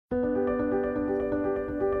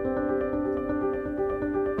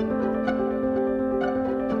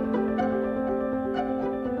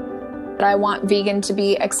I want vegan to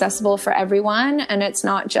be accessible for everyone, and it's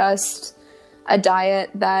not just a diet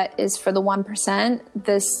that is for the 1%.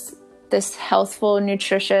 This healthful,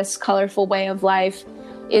 nutritious, colorful way of life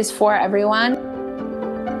is for everyone.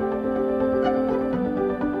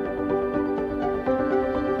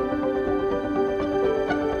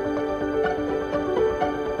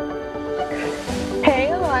 Hey,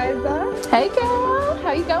 Aliza. Hey, Carol. How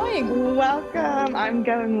are you going? Welcome. I'm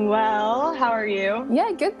going well. How are you?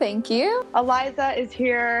 Yeah, good, thank you. Aliza is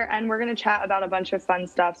here, and we're going to chat about a bunch of fun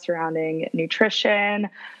stuff surrounding nutrition,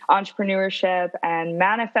 entrepreneurship, and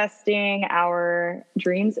manifesting our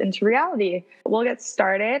dreams into reality. We'll get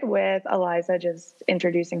started with Aliza just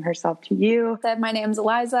introducing herself to you. My name's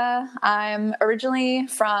Aliza. I'm originally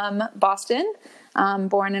from Boston.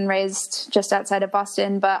 Born and raised just outside of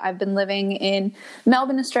Boston, but I've been living in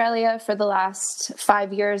Melbourne, Australia for the last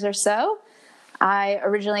 5 years or so. I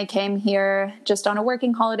originally came here just on a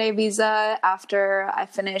working holiday visa after I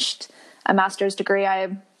finished a master's degree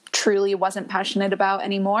I truly wasn't passionate about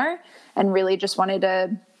anymore and really just wanted a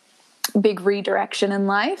big redirection in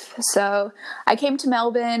life. So I came to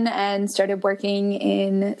Melbourne and started working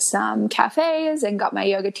in some cafes and got my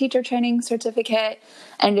yoga teacher training certificate.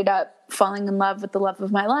 Ended up falling in love with the love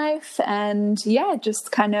of my life, and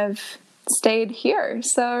just kind of stayed here.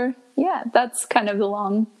 So that's kind of the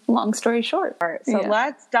long story short. So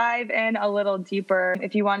let's dive in a little deeper.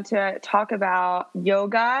 If you want to talk about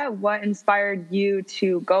yoga, what inspired you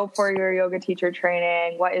to go for your yoga teacher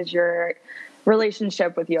training? What is your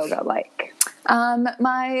relationship with yoga like?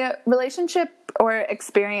 My relationship or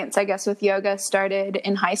experience, I guess, with yoga started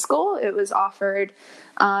in high school. It was offered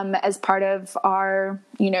as part of our,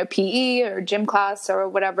 PE or gym class or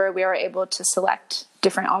whatever. We were able to select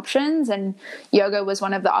different options, and yoga was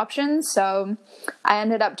one of the options. So I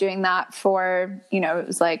ended up doing that for, it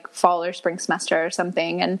was like fall or spring semester or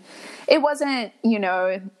something. And it wasn't,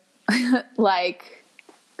 like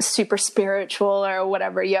super spiritual or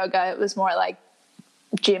whatever yoga. It was more like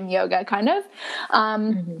gym yoga kind of.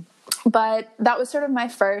 But that was sort of my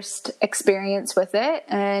first experience with it.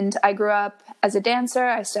 And I grew up as a dancer.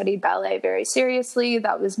 I studied ballet very seriously.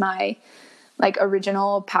 That was my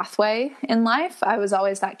original pathway in life. I was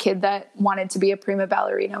always that kid that wanted to be a prima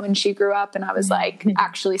ballerina when she grew up, and I was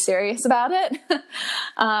actually serious about it.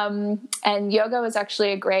 And yoga was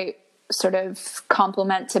actually a great sort of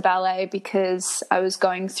complement to ballet because I was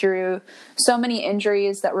going through so many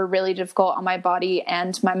injuries that were really difficult on my body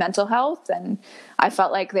and my mental health. And I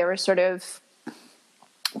felt like they were sort of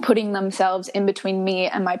putting themselves in between me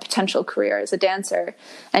and my potential career as a dancer.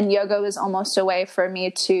 And yoga was almost a way for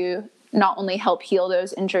me to not only help heal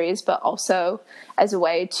those injuries, but also as a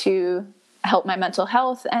way to help my mental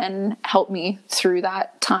health and help me through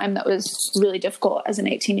that time that was really difficult as an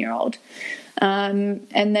 18-year-old.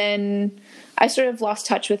 And then I sort of lost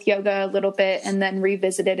touch with yoga a little bit and then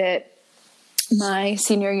revisited it my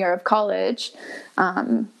senior year of college,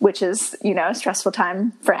 which is, a stressful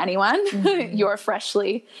time for anyone. Mm-hmm. You're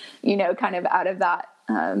freshly, kind of out of that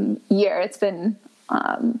year. It's been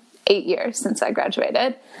 8 years since I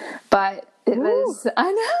graduated, but it was,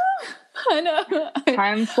 I know.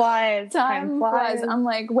 Time flies. Time flies. I'm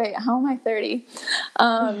like, wait, how am I 30?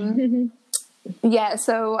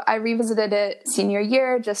 So I revisited it senior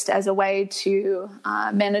year just as a way to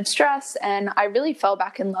manage stress. And I really fell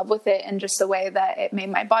back in love with it and just the way that it made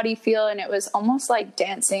my body feel. And it was almost like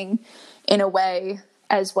dancing in a way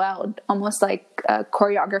as well, almost like a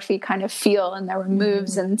choreography kind of feel. And there were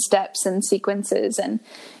moves and steps and sequences. And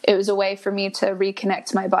it was a way for me to reconnect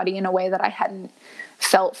to my body in a way that I hadn't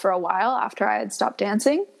felt for a while after I had stopped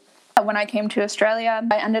dancing. When I came to Australia,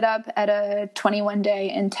 I ended up at a 21-day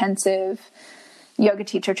intensive yoga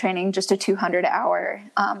teacher training, just a 200-hour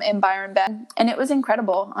in Byron Bay. And it was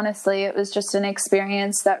incredible, honestly. It was just an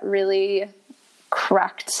experience that really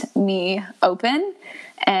cracked me open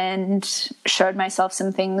and showed myself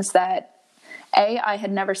some things that, I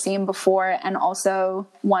had never seen before, and also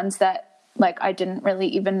ones that, I didn't really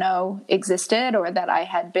even know existed or that I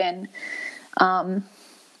had been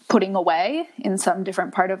putting away in some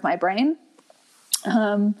different part of my brain.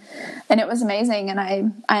 And it was amazing. And I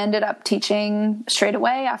ended up teaching straight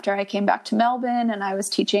away after I came back to Melbourne, and I was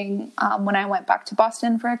teaching when I went back to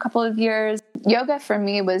Boston for a couple of years. Yoga for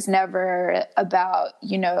me was never about,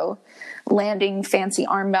 landing fancy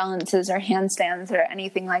arm balances or handstands or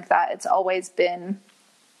anything like that. It's always been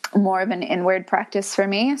more of an inward practice for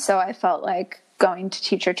me. So I felt like going to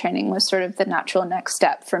teacher training was sort of the natural next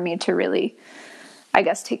step for me to really, I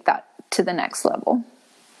guess, take that to the next level.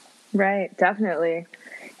 Right, definitely.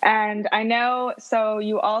 And I know, so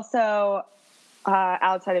you also,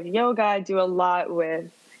 outside of yoga, do a lot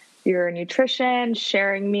with your nutrition,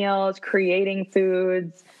 sharing meals, creating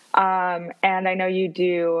foods. And I know you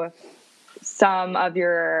do some of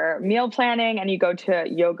your meal planning and you go to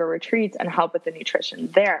yoga retreats and help with the nutrition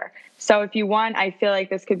there. So if you want, I feel like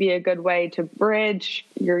this could be a good way to bridge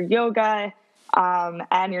your yoga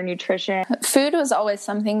and your nutrition. Food was always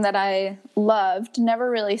something that I loved, never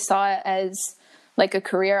really saw it as like a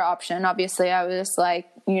career option. Obviously, I was like,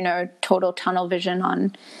 total tunnel vision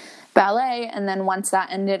on ballet. And then once that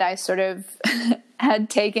ended, I sort of had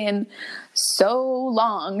taken so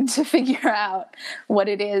long to figure out what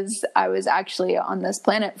it is I was actually on this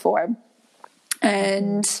planet for.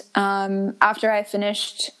 And after I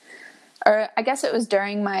finished, or I guess it was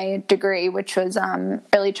during my degree, which was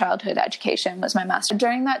early childhood education was my master.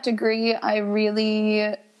 During that degree, I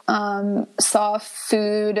really saw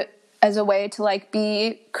food as a way to like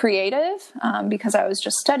be creative because I was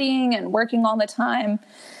just studying and working all the time.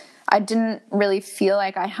 I didn't really feel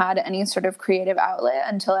like I had any sort of creative outlet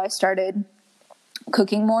until I started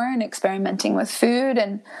cooking more and experimenting with food.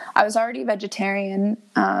 And I was already vegetarian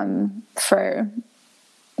for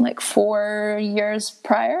like 4 years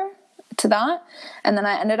prior to that. And then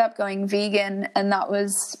I ended up going vegan. And that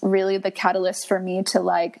was really the catalyst for me to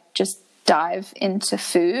like just dive into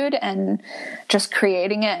food and just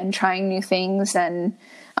creating it and trying new things. And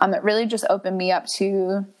it really just opened me up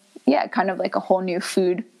to, kind of like a whole new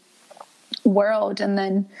food world. And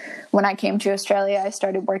then when I came to Australia, I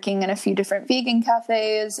started working in a few different vegan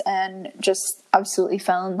cafes and just absolutely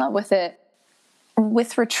fell in love with it.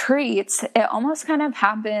 With retreats, it almost kind of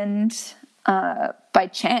happened by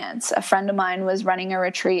chance. A friend of mine was running a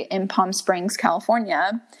retreat in Palm Springs,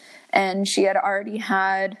 California, and she had already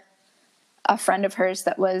had a friend of hers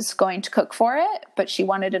that was going to cook for it, but she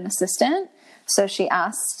wanted an assistant. So she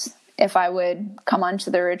asked if I would come onto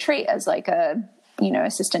the retreat as like a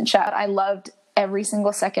assistant chef. I loved every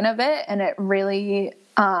single second of it. And it really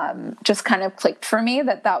just kind of clicked for me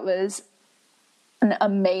that was an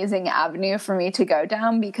amazing avenue for me to go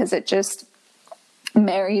down because it just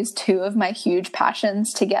marries two of my huge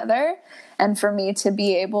passions together. And for me to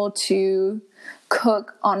be able to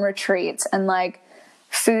cook on retreats and like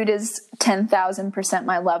food is 10,000%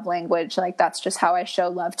 my love language. Like that's just how I show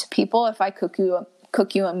love to people. If I cook you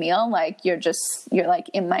a meal, like you're like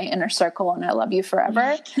in my inner circle and I love you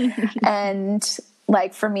forever. And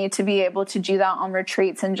like for me to be able to do that on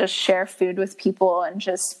retreats and just share food with people and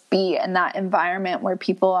just be in that environment where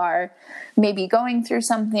people are maybe going through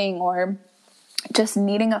something or just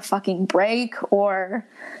needing a fucking break or,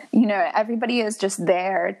 everybody is just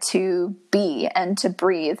there to be and to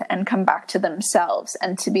breathe and come back to themselves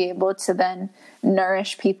and to be able to then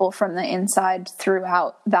nourish people from the inside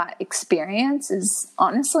throughout that experience is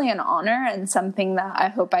honestly an honor and something that I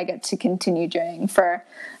hope I get to continue doing for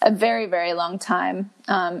a very, very long time.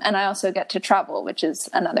 And I also get to travel, which is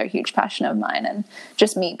another huge passion of mine, and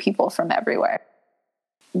just meet people from everywhere.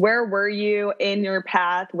 Where were you in your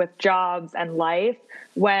path with jobs and life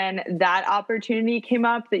when that opportunity came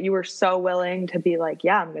up that you were so willing to be like,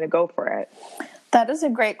 yeah, I'm going to go for it? That is a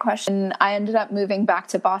great question. I ended up moving back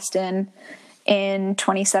to Boston in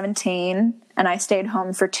 2017 and I stayed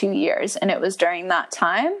home for 2 years. And it was during that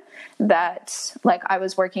time that like I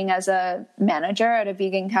was working as a manager at a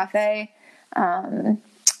vegan cafe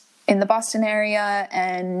in the Boston area,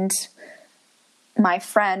 and my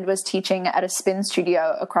friend was teaching at a spin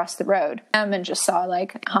studio across the road and just saw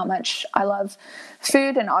like how much I love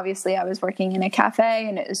food. And obviously I was working in a cafe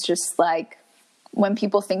and it was just like, when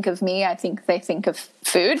people think of me, I think they think of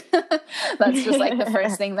food. That's just like the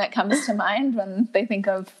first thing that comes to mind when they think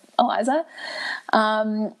of Aliza.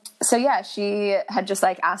 So yeah, she had just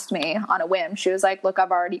like asked me on a whim. She was like, look,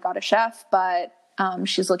 I've already got a chef, but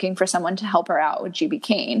she's looking for someone to help her out. Would you be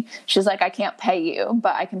keen? She's like, I can't pay you,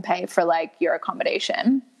 but I can pay for like your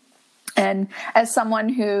accommodation. And as someone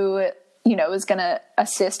who, was going to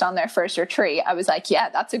assist on their first retreat, I was like, yeah,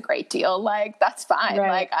 that's a great deal. Like, that's fine.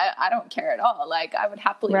 Right. Like, I don't care at all. Like, I would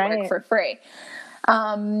happily work for free.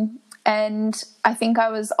 And I think I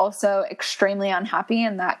was also extremely unhappy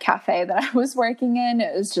in that cafe that I was working in.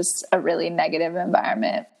 It was just a really negative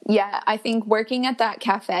environment. Yeah, I think working at that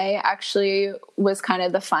cafe actually was kind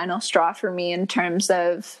of the final straw for me in terms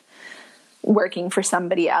of working for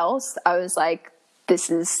somebody else. I was like, this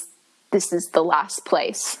is the last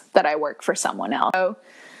place that I work for someone else. So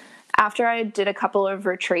after I did a couple of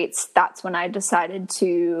retreats, that's when I decided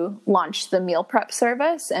to launch the meal prep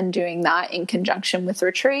service and doing that in conjunction with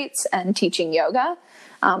retreats and teaching yoga,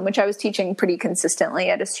 which I was teaching pretty consistently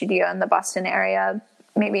at a studio in the Boston area,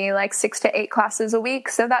 maybe like 6 to 8 classes a week.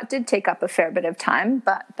 So that did take up a fair bit of time,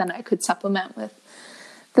 but then I could supplement with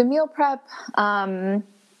the meal prep.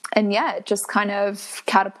 yeah, it just kind of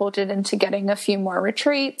catapulted into getting a few more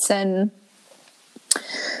retreats. And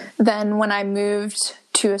then when I moved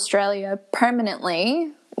to Australia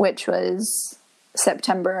permanently, which was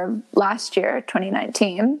September of last year,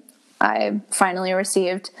 2019, I finally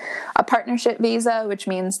received a partnership visa, which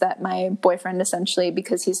means that my boyfriend, essentially,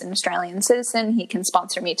 because he's an Australian citizen, he can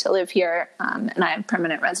sponsor me to live here, and I have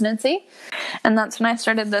permanent residency. And that's when I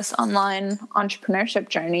started this online entrepreneurship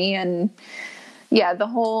journey. And yeah, the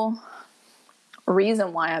whole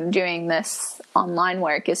reason why I'm doing this online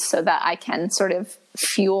work is so that I can sort of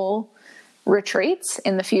fuel retreats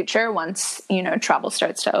in the future once, travel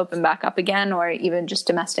starts to open back up again, or even just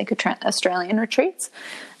domestic Australian retreats.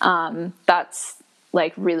 That's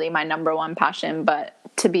like really my number one passion, but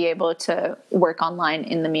to be able to work online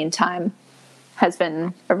in the meantime has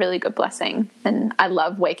been a really good blessing. And I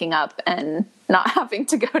love waking up and not having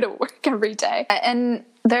to go to work every day. And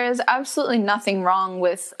there's absolutely nothing wrong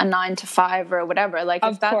with a 9 to 5 or whatever. Like,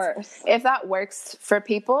 if that works for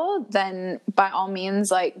people, then by all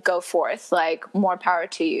means, like, go forth, like, more power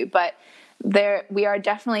to you. But we are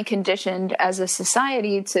definitely conditioned as a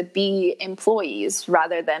society to be employees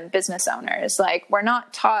rather than business owners. Like, we're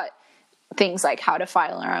not taught things like how to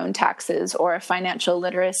file our own taxes or financial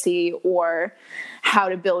literacy or how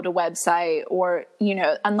to build a website, or,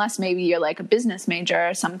 unless maybe you're like a business major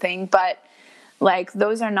or something, but like,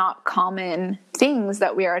 those are not common things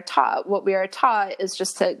that we are taught. What we are taught is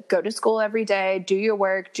just to go to school every day, do your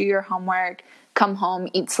work, do your homework, come home,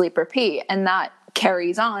 eat, sleep, repeat. And that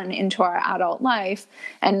carries on into our adult life.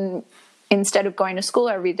 And instead of going to school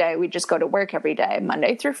every day, we just go to work every day,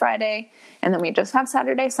 Monday through Friday. And then we just have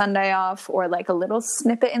Saturday, Sunday off, or like a little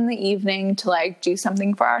snippet in the evening to like do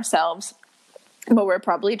something for ourselves. But we're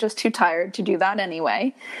probably just too tired to do that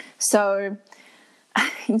anyway. So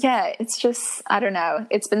yeah, it's just, I don't know.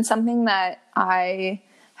 It's been something that I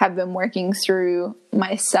have been working through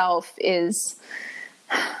myself, is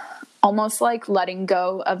almost like letting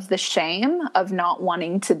go of the shame of not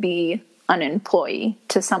wanting to be an employee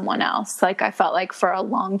to someone else. Like, I felt like for a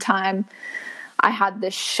long time I had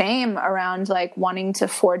this shame around like wanting to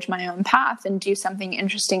forge my own path and do something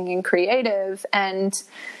interesting and creative. And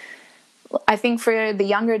I think for the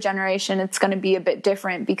younger generation, it's going to be a bit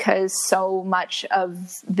different because so much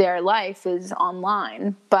of their life is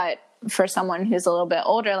online. But for someone who's a little bit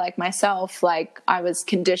older, like myself, like, I was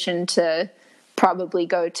conditioned to probably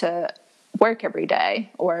go to work every day,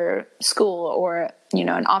 or school, or,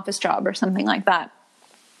 an office job or something like that.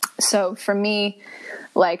 So for me,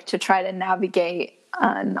 like, to try to navigate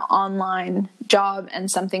an online job and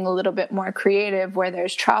something a little bit more creative where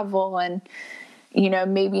there's travel and,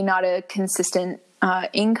 maybe not a consistent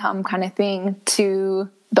income kind of thing, to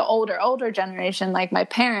the older generation, like my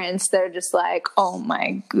parents, they're just like, oh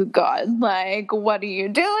my God, like, what are you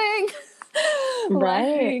doing?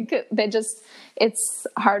 Right. Like, it's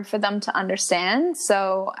hard for them to understand.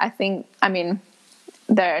 So I mean,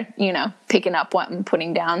 they're, picking up what I'm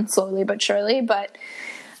putting down slowly but surely. But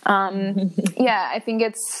yeah, I think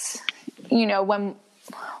it's, when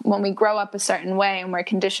we grow up a certain way and we're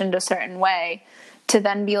conditioned a certain way, to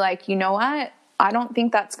then be like, you know what? I don't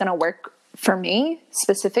think that's going to work for me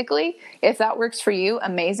specifically. If that works for you,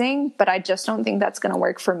 amazing. But I just don't think that's going to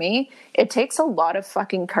work for me. It takes a lot of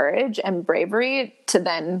fucking courage and bravery to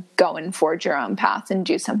then go and forge your own path and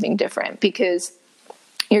do something different, because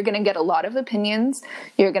you're going to get a lot of opinions.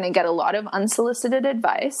 You're going to get a lot of unsolicited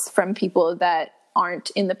advice from people that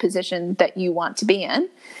aren't in the position that you want to be in.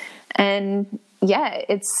 And yeah,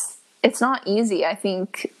 it's not easy. I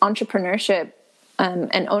think entrepreneurship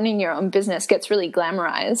and owning your own business gets really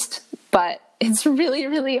glamorized, but it's really,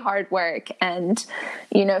 really hard work. And,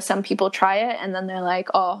 some people try it and then they're like,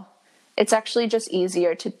 oh, it's actually just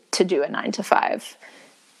easier to do a 9 to 5.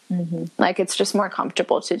 Mm-hmm. Like, it's just more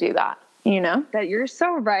comfortable to do that, That you're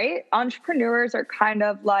so right. Entrepreneurs are kind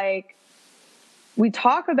of like, we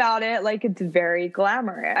talk about it like it's very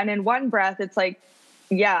glamorous. And in one breath, it's like,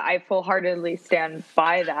 yeah, I full-heartedly stand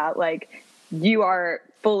by that. Like, you are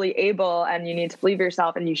fully able and you need to believe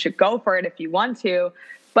yourself and you should go for it if you want to.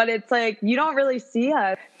 But it's like, you don't really see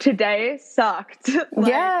us. Today sucked.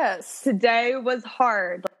 Yes. Today was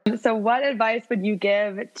hard. So what advice would you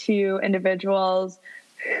give to individuals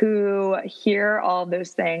who hear all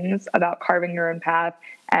those things about carving your own path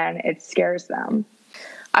and it scares them?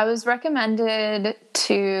 I was recommended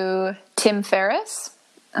to Tim Ferriss.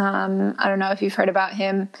 I don't know if you've heard about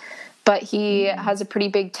him, but he has a pretty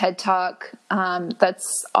big TED Talk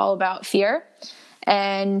that's all about fear.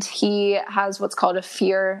 And he has what's called a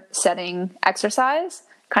fear setting exercise,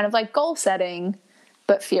 kind of like goal setting,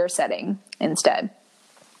 but fear setting instead.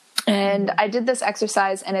 And I did this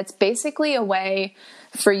exercise, and it's basically a way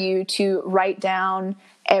for you to write down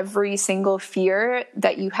every single fear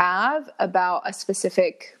that you have about a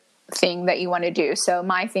specific thing that you want to do. So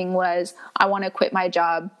my thing was, I want to quit my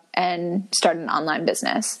job and start an online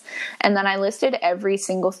business. And then I listed every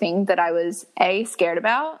single thing that I was A, scared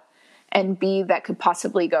about, and B, that could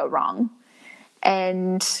possibly go wrong.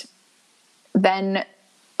 And then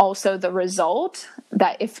also the result,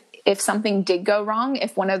 that if something did go wrong,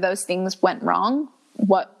 if one of those things went wrong,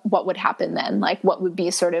 what would happen then? Like, what would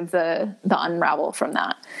be sort of the unravel from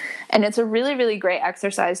that? And it's a really, really great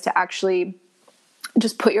exercise to actually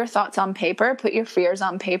just put your thoughts on paper, put your fears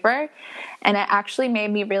on paper. And it actually made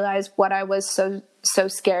me realize what I was so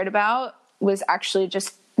scared about was actually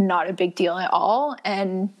just not a big deal at all.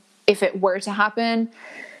 And if it were to happen,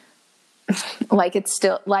 like, it's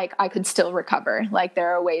still, like, I could still recover. Like,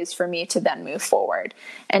 there are ways for me to then move forward.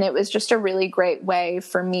 And it was just a really great way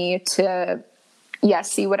for me to,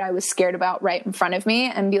 see what I was scared about right in front of me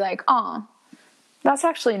and be like, oh, that's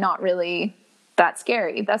actually not really that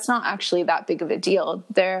scary. That's not actually that big of a deal.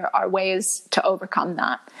 There are ways to overcome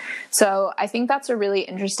that. So I think that's a really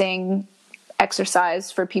interesting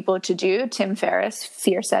exercise for people to do. Tim Ferriss,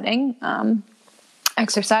 fear setting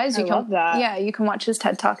exercise. I love that. Yeah, you can watch his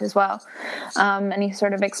TED Talk as well. And he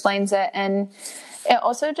sort of explains it. And it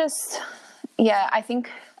also just, I think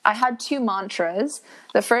I had two mantras.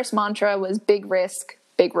 The first mantra was big risk,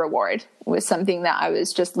 big reward. It was something that I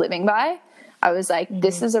was just living by. I was like,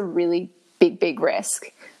 this is a really big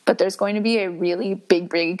risk, but there's going to be a really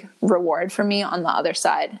big reward for me on the other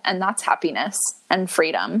side. And that's happiness and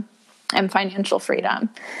freedom and financial freedom.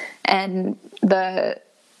 And the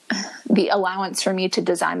allowance for me to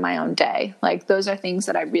design my own day. Like, those are things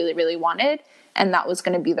that I really, really wanted. And that was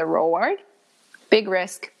going to be the reward. Big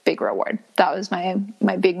risk, big reward. That was my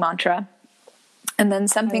big mantra. And then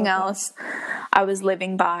something else I was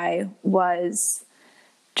living by was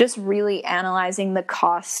just really analyzing the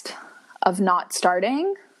cost of not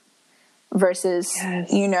starting versus,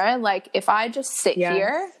 like, if I just sit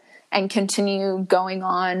here and continue going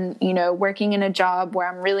on, working in a job where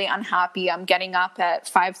I'm really unhappy, I'm getting up at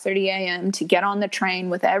 5:30 a.m. to get on the train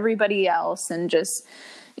with everybody else and just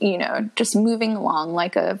moving along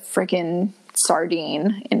like a freaking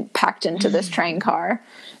sardine packed into this train car,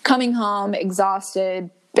 coming home exhausted,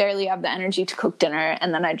 barely have the energy to cook dinner,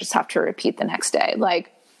 and then I just have to repeat the next day.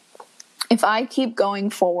 Like, if I keep going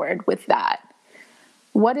forward with that,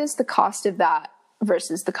 what is the cost of that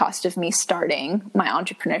versus the cost of me starting my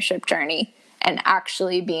entrepreneurship journey and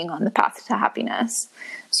actually being on the path to happiness?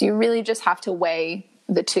 So you really just have to weigh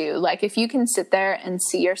the two. Like, if you can sit there and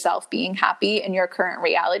see yourself being happy in your current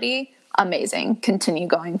reality, amazing, continue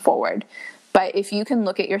going forward. But if you can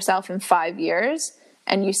look at yourself in 5 years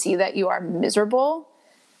and you see that you are miserable,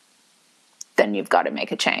 then you've got to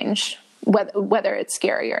make a change. Whether it's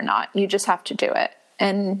scary or not, you just have to do it.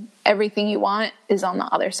 And everything you want is on the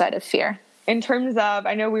other side of fear. In terms of,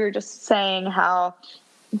 I know we were just saying how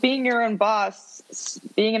being your own boss,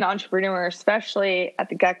 being an entrepreneur, especially at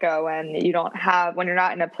the get-go when you're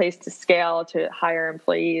not in a place to scale, to hire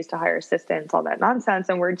employees, to hire assistants, all that nonsense.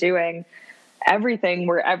 And we're doing everything,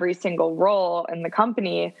 we're every single role in the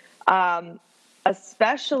company,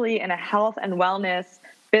 especially in a health and wellness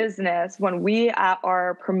business, when we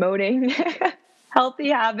are promoting healthy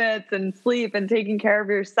habits and sleep and taking care of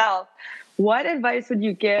yourself. What advice would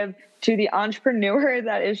you give to the entrepreneur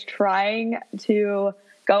that is trying to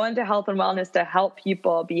go into health and wellness to help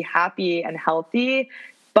people be happy and healthy,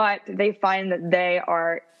 but they find that they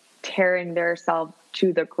are tearing themselves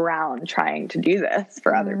to the ground trying to do this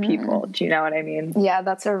for other people? Do you know what I mean? Yeah,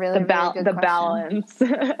 that's a really, really good question. Balance.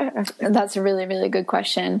 That's a really, really good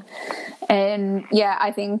question. And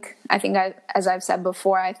I think as I've said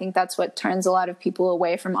before, I think that's what turns a lot of people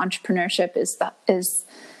away from entrepreneurship is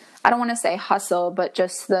I don't want to say hustle, but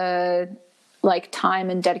just the time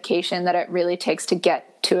and dedication that it really takes to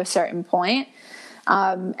get to a certain point.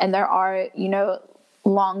 And there are,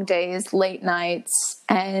 long days, late nights,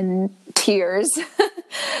 and tears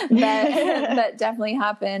that definitely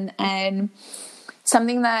happen. And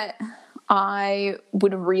something that I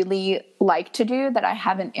would really like to do that I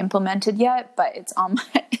haven't implemented yet, but it's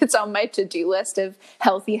on my to-do list of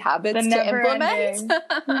healthy habits to implement.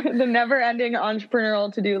 The never-ending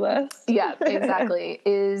entrepreneurial to-do list. Yeah, exactly.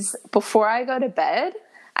 Is before I go to bed,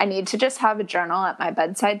 I need to just have a journal at my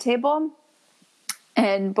bedside table.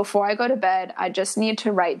 And before I go to bed, I just need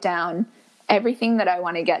to write down everything that I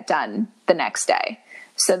want to get done the next day,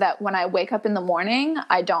 so that when I wake up in the morning,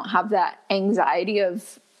 I don't have that anxiety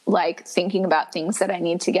of thinking about things that I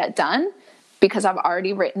need to get done, because I've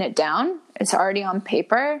already written it down. It's already on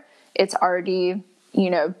paper. it's already,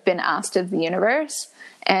 been asked of the universe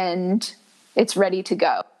and it's ready to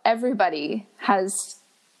go. Everybody has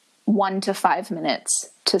 1 to 5 minutes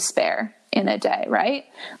to spare in a day, right?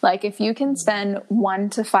 Like if you can spend 1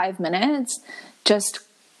 to 5 minutes, just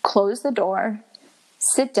close the door,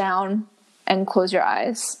 sit down and close your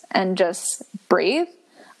eyes and just breathe.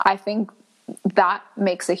 I think that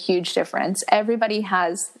makes a huge difference. Everybody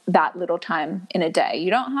has that little time in a day. You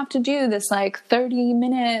don't have to do this like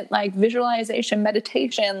 30-minute like visualization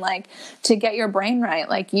meditation like to get your brain right.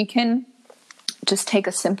 Like you can just take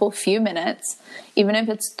a simple few minutes, even if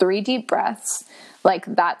it's 3 deep breaths, like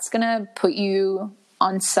that's going to put you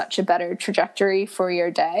on such a better trajectory for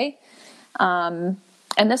your day. And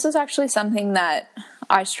this is actually something that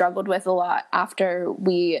I struggled with a lot after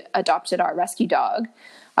we adopted our rescue dog.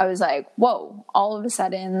 I was like, whoa, all of a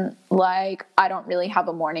sudden, like, I don't really have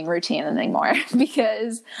a morning routine anymore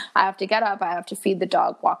because I have to get up, I have to feed the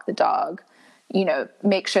dog, walk the dog,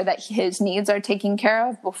 make sure that his needs are taken care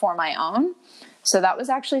of before my own. So that was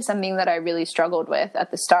actually something that I really struggled with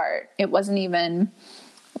at the start. It wasn't even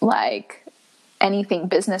like anything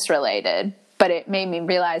business related, but it made me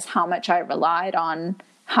realize how much I relied on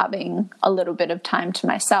having a little bit of time to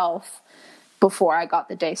myself before I got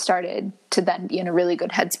the day started to then be in a really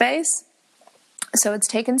good headspace. So it's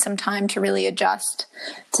taken some time to really adjust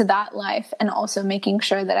to that life, and also making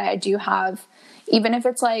sure that I do have, even if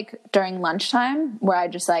it's like during lunchtime where I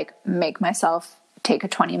just like make myself take a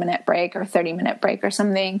 20-minute break or 30-minute break or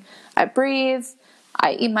something, I breathe,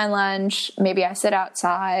 I eat my lunch, maybe I sit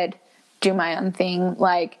outside, do my own thing.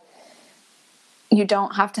 Like, you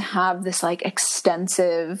don't have to have this like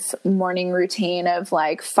extensive morning routine of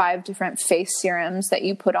like 5 different face serums that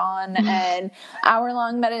you put on and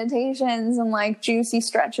hour-long meditations and like juicy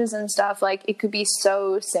stretches and stuff. Like it could be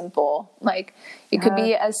so simple. Like it could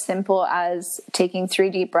be as simple as taking 3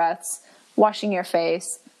 deep breaths, washing your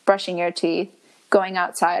face, brushing your teeth, going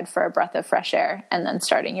outside for a breath of fresh air, and then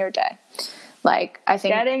starting your day. Like I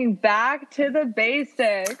think getting back to the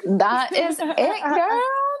basics. That is it, girl.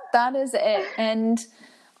 That is it. And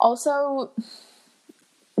also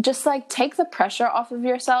just like take the pressure off of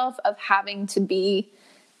yourself of having to be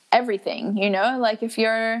everything, like if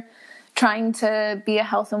you're trying to be a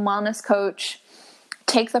health and wellness coach,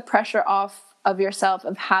 take the pressure off of yourself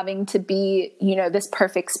of having to be, this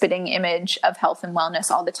perfect spitting image of health and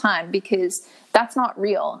wellness all the time, because that's not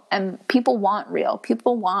real. And people want real.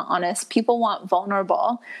 People want honest. People want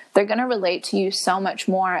vulnerable. They're going to relate to you so much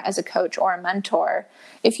more as a coach or a mentor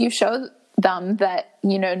if you show them that,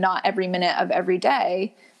 not every minute of every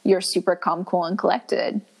day you're super calm, cool, and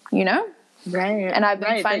collected, Right. And I've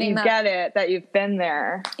been finding that you get it, that you've been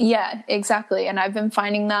there. Yeah, exactly. And I've been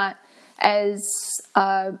finding that as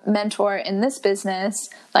a mentor in this business,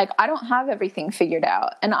 like I don't have everything figured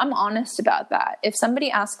out, and I'm honest about that. If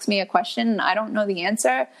somebody asks me a question and I don't know the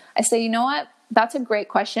answer, I say, you know what? That's a great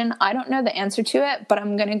question. I don't know the answer to it, but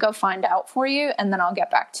I'm going to go find out for you and then I'll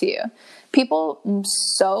get back to you. People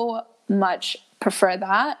so much prefer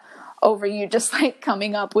that over you just like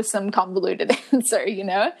coming up with some convoluted answer,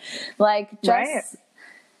 like just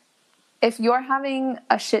if you're having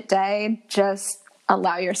a shit day, just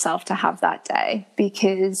allow yourself to have that day,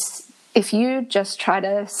 because if you just try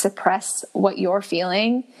to suppress what you're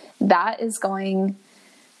feeling, that is going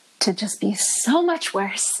to just be so much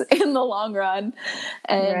worse in the long run.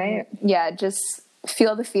 And just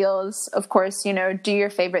feel the feels. Of course, do your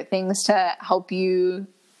favorite things to help you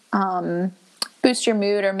boost your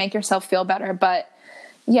mood or make yourself feel better. But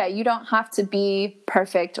yeah, you don't have to be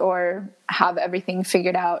perfect or have everything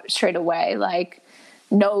figured out straight away. Like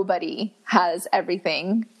nobody has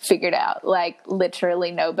everything figured out, like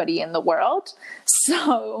literally nobody in the world.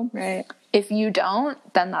 So if you don't,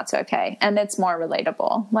 then that's okay. And it's more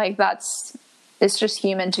relatable. Like it's just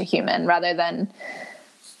human to human rather than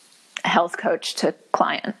health coach to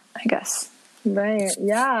client, I guess. Right.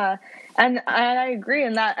 Yeah. And I agree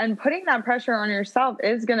in that. And putting that pressure on yourself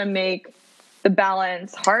is going to make the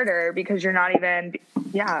balance harder, because you're not even,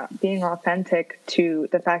 being authentic to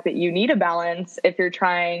the fact that you need a balance if you're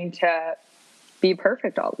trying to be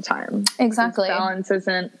perfect all the time. Exactly. Because balance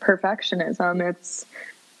isn't perfectionism. It's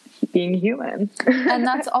being human. And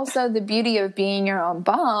that's also the beauty of being your own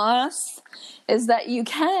boss, is that you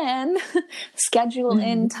can schedule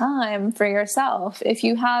in time for yourself. If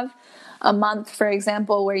you have a month, for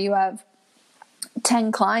example, where you have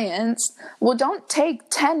 10 clients, well, don't take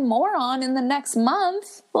 10 more on in the next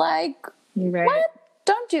month. Like, what?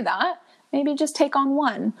 Don't do that. Maybe just take on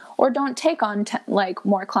 1, or don't take on 10, like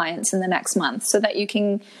more clients in the next month, so that you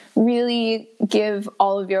can really give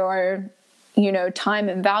all of your time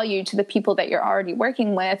and value to the people that you're already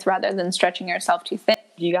working with rather than stretching yourself too thin.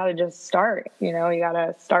 You got to just start, you got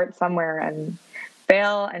to start somewhere and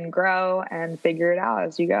fail and grow and figure it out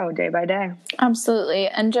as you go day by day. Absolutely.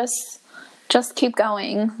 And just keep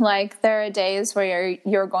going. Like, there are days where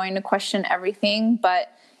you're going to question everything,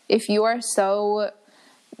 but if you are so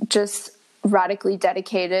just radically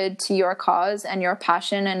dedicated to your cause and your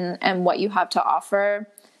passion and what you have to offer,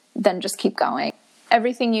 then just keep going.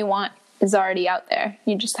 Everything you want is already out there.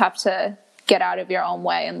 You just have to get out of your own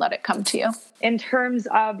way and let it come to you. In terms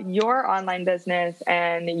of your online business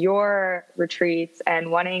and your retreats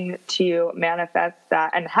and wanting to manifest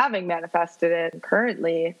that and having manifested it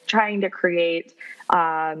currently, trying to create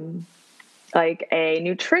like a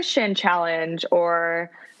nutrition challenge or,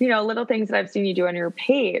 little things that I've seen you do on your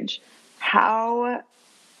page, how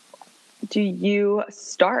do you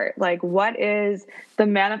start? Like, what is the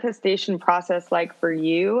manifestation process like for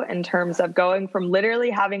you in terms of going from literally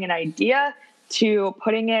having an idea to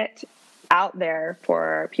putting it out there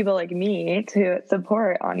for people like me to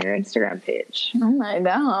support on your Instagram page? Oh my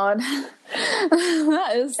God.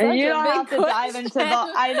 That is such and you a don't big have to question. dive into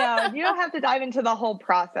I know, you don't have to dive into the whole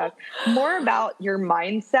process. More about your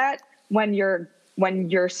mindset when you're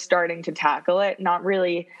starting to tackle it, not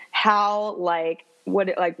really how, what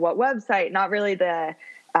website, not really the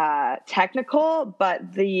technical,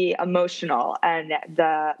 but the emotional and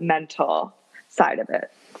the mental side of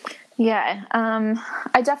it. Yeah.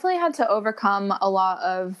 I definitely had to overcome a lot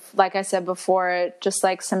of, like I said before, just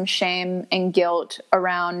like some shame and guilt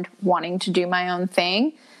around wanting to do my own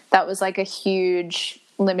thing. That was like a huge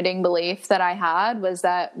limiting belief that I had, was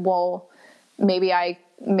that, well, maybe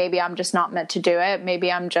I'm just not meant to do it.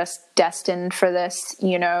 Maybe I'm just destined for this,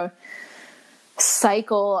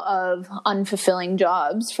 cycle of unfulfilling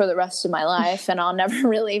jobs for the rest of my life, and I'll never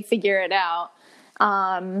really figure it out.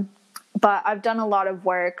 But I've done a lot of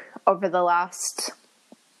work over the last,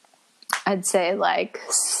 I'd say, like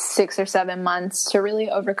 6 or 7 months to really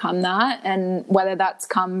overcome that. And whether that's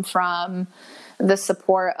come from the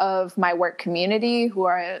support of my work community, who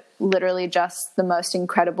are literally just the most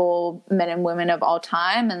incredible men and women of all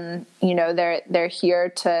time. And, they're here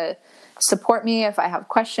to support me if I have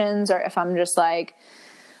questions or if I'm just like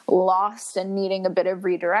lost and needing a bit of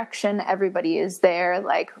redirection. Everybody is there,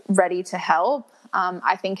 like, ready to help.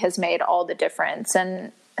 I think has made all the difference.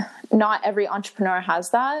 And not every entrepreneur has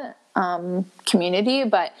that community,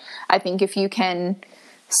 but I think if you can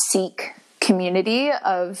seek community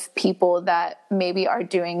of people that maybe are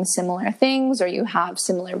doing similar things or you have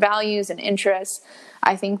similar values and interests,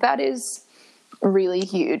 I think that is really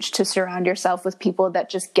huge, to surround yourself with people that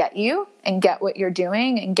just get you and get what you're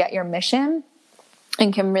doing and get your mission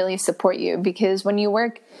and can really support you. Because when you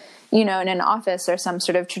work, in an office or some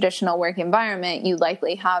sort of traditional work environment, you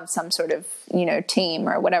likely have some sort of, team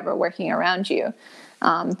or whatever working around you.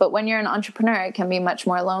 But when you're an entrepreneur, it can be much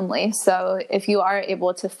more lonely. So if you are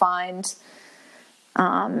able to find,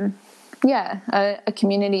 a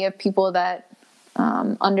community of people that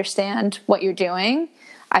understand what you're doing,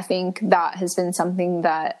 I think that has been something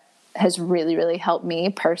that has really, really helped me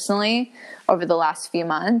personally over the last few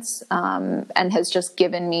months, and has just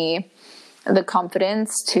given me the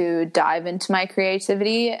confidence to dive into my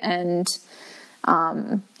creativity. And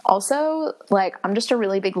also, like, I'm just a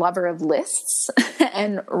really big lover of lists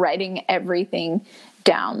and writing everything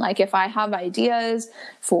down. Like, if I have ideas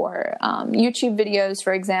for YouTube videos,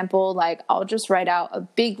 for example, like, I'll just write out a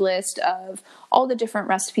big list of all the different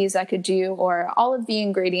recipes I could do, or all of the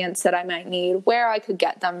ingredients that I might need, where I could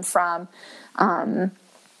get them from,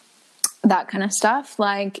 that kind of stuff.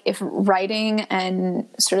 Like, if writing and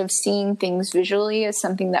sort of seeing things visually is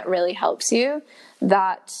something that really helps you,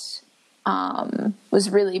 that was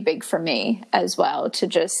really big for me as well, to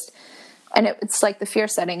just, and it's like the fear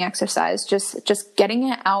setting exercise, just getting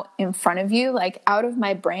it out in front of you, like out of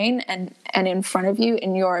my brain and in front of you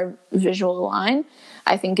in your visual line,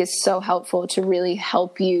 I think is so helpful to really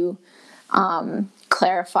help you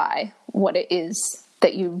clarify what it is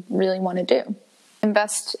that you really want to do.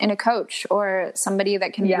 Invest in a coach or somebody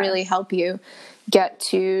that can really help you get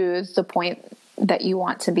to the point that you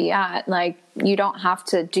want to be at. Like, you don't have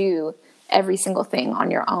to do every single thing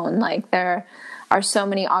on your own. Like, there are so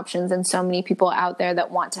many options and so many people out there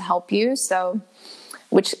that want to help you. So,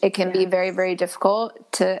 which it can be very, very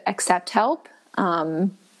difficult to accept help.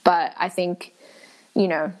 But I think,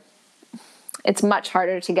 it's much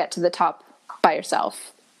harder to get to the top by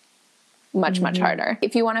yourself. Much harder.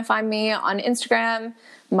 If you want to find me on Instagram,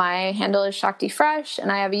 my handle is Shakti Fresh, and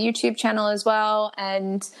I have a YouTube channel as well.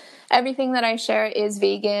 And everything that I share is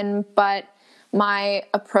vegan, but my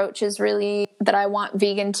approach is really that I want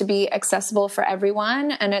vegan to be accessible for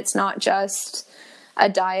everyone, and it's not just a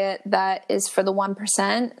diet that is for the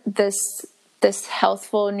 1%. This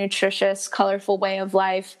healthful, nutritious, colorful way of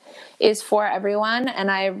life is for everyone, and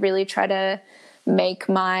I really try to make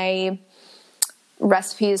my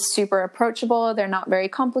recipes super approachable. They're not very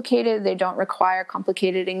complicated. They don't require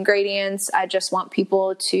complicated ingredients. I just want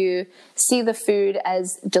people to see the food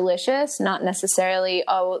as delicious, not necessarily,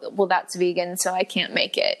 oh, well, that's vegan, so I can't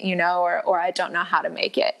make it, or I don't know how to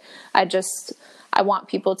make it. I want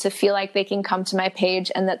people to feel like they can come to my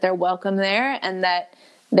page and that they're welcome there, and that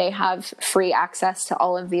they have free access to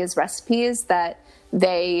all of these recipes that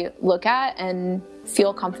they look at and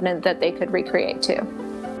feel confident that they could recreate too.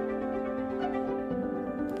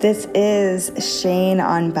 This is Shane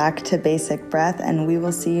on Back to Basic Breath, and we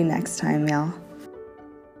will see you next time, y'all.